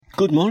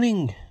Good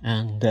morning,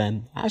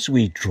 and as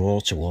we draw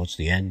towards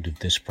the end of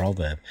this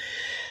proverb,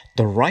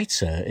 the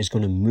writer is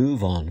going to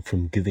move on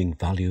from giving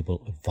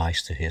valuable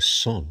advice to his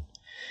son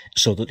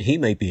so that he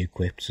may be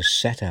equipped to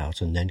set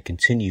out and then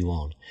continue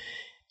on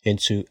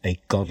into a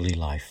godly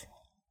life.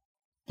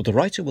 But the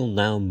writer will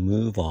now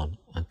move on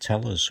and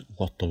tell us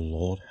what the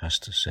Lord has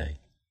to say.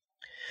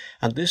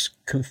 And this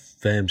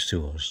confirms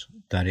to us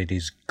that it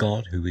is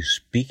God who is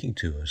speaking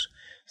to us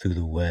through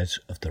the words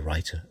of the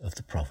writer of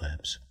the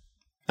Proverbs.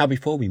 Now,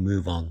 before we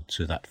move on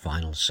to that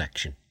final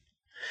section,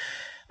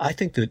 I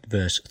think that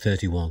verse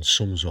 31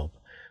 sums up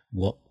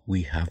what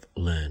we have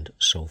learned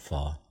so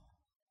far.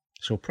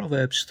 So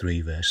Proverbs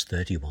 3 verse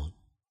 31.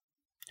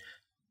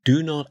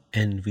 Do not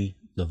envy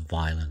the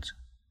violent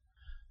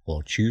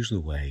or choose the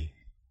way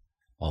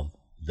of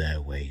their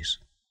ways.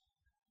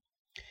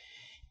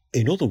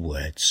 In other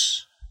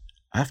words,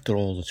 after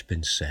all that's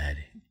been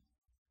said,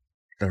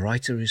 the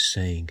writer is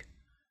saying,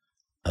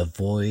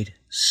 avoid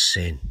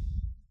sin.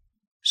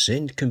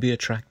 Sin can be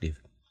attractive.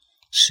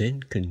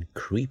 Sin can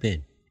creep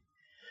in.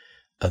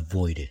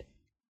 Avoid it.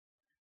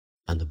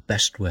 And the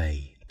best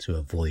way to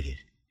avoid it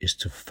is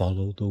to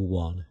follow the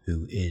one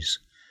who is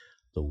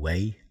the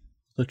way,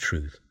 the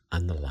truth,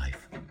 and the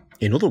life.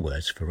 In other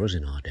words, for us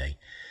in our day,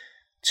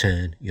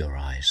 turn your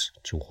eyes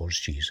towards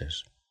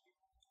Jesus.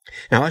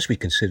 Now, as we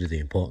consider the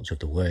importance of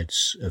the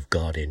words of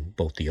God in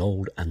both the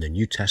Old and the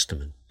New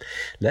Testament,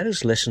 let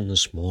us listen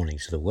this morning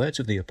to the words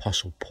of the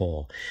Apostle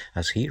Paul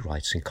as he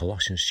writes in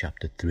Colossians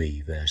chapter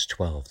 3, verse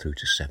 12 through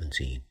to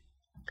 17.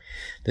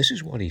 This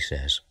is what he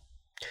says.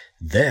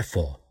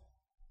 Therefore,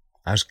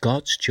 as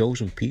God's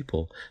chosen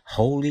people,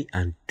 holy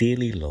and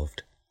dearly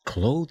loved,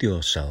 clothe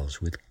yourselves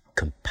with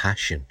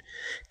compassion,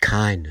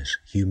 kindness,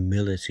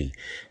 humility,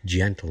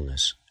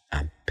 gentleness,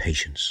 and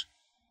patience.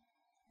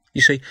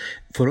 You see,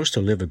 for us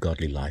to live a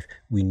godly life,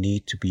 we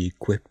need to be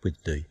equipped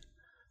with the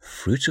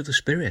fruits of the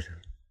Spirit.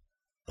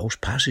 Those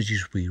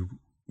passages we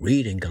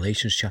read in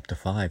Galatians chapter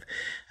 5,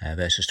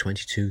 verses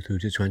 22 through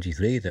to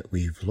 23 that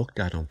we've looked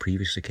at on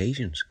previous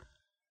occasions.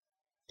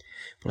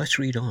 But let's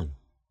read on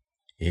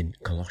in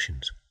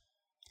Colossians.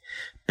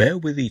 Bear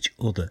with each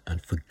other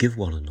and forgive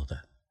one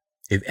another.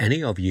 If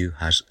any of you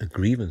has a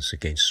grievance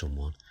against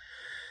someone,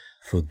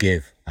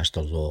 forgive as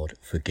the Lord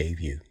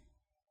forgave you.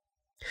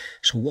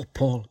 So what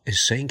Paul is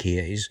saying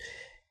here is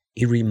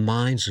he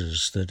reminds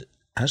us that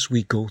as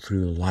we go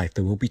through life,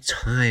 there will be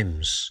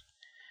times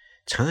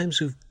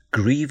of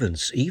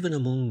grievance, even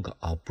among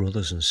our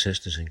brothers and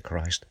sisters in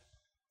Christ.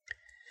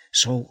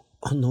 So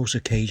on those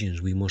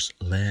occasions, we must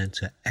learn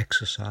to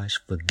exercise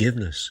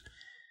forgiveness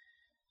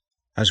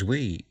as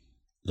we,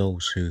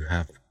 those who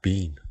have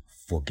been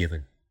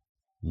forgiven,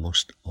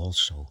 must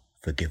also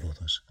forgive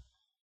others.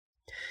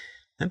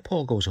 Then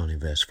Paul goes on in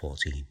verse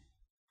 14.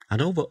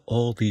 And over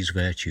all these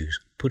virtues,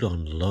 put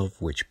on love,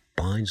 which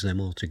binds them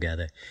all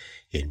together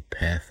in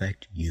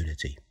perfect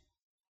unity.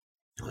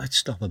 Now, let's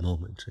stop a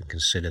moment and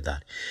consider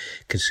that.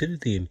 Consider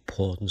the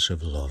importance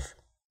of love.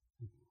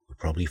 We're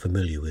probably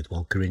familiar with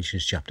 1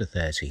 Corinthians chapter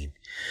 13.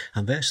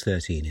 And verse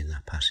 13 in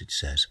that passage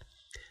says,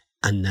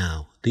 And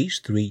now these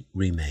three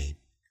remain,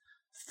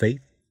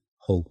 faith,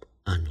 hope,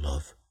 and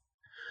love.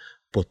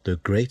 But the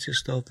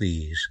greatest of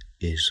these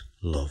is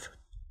love.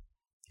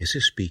 This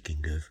is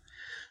speaking of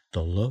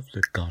the love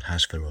that God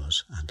has for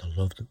us and the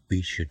love that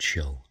we should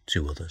show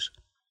to others.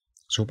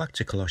 So back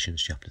to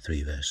Colossians chapter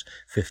 3 verse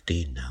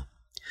 15 now.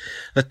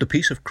 Let the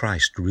peace of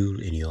Christ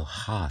rule in your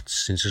hearts,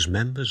 since as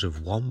members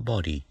of one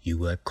body you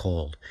were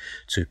called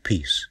to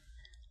peace,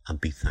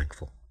 and be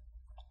thankful.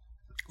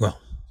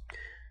 Well,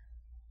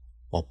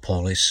 what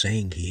Paul is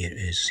saying here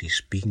is he's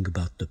speaking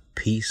about the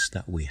peace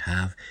that we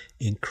have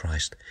in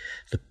Christ,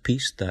 the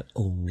peace that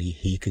only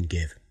he can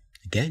give.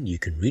 Again, you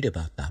can read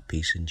about that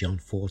peace in John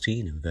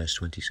 14 and verse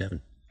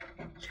 27.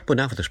 But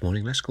now for this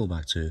morning, let's go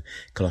back to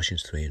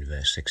Colossians 3 and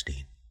verse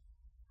 16.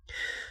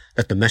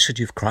 Let the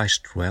message of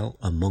Christ dwell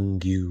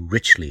among you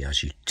richly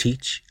as you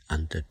teach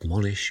and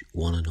admonish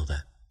one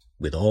another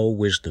with all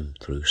wisdom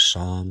through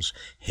psalms,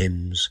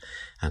 hymns,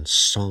 and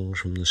songs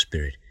from the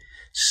Spirit,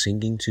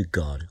 singing to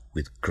God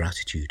with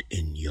gratitude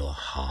in your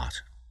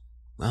heart.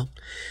 Well,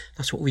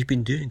 that's what we've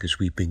been doing as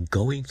we've been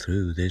going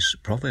through this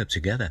proverb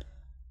together.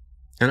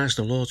 And as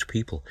the Lord's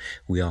people,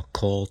 we are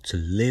called to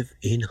live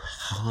in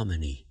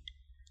harmony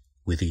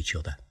with each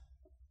other.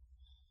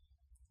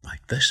 Right,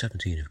 verse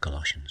 17 of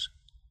Colossians.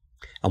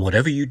 And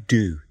whatever you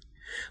do,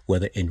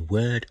 whether in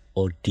word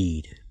or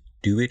deed,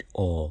 do it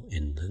all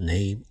in the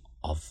name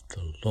of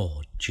the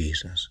Lord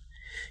Jesus,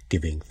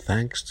 giving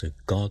thanks to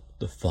God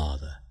the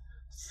Father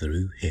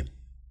through him.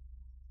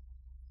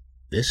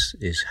 This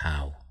is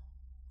how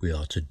we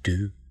are to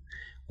do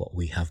what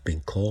we have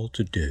been called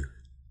to do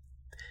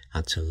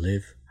and to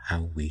live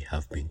how we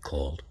have been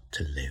called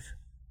to live.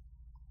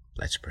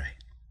 Let's pray.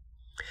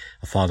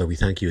 Father, we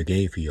thank you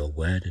again for your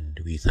word, and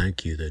we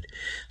thank you that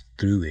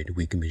through it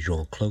we can be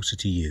drawn closer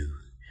to you,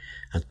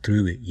 and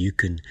through it you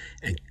can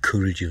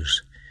encourage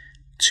us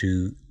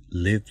to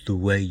live the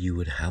way you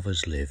would have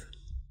us live.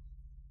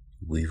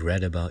 We've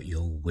read about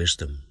your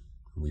wisdom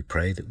And we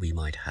pray that we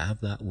might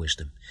have that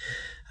wisdom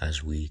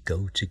as we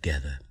go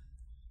together.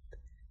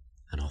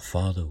 And our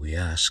Father, we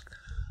ask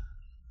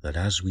that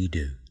as we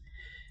do,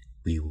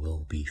 we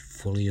will be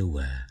fully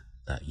aware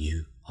that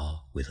you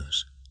are with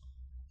us.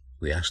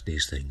 We ask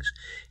these things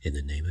in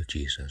the name of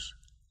Jesus.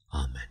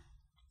 Amen.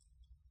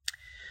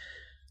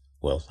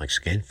 Well, thanks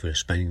again for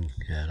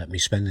let me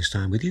spend this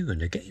time with you,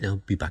 and again,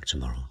 I'll be back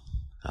tomorrow.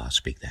 I'll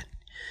speak then.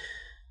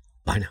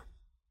 Bye now.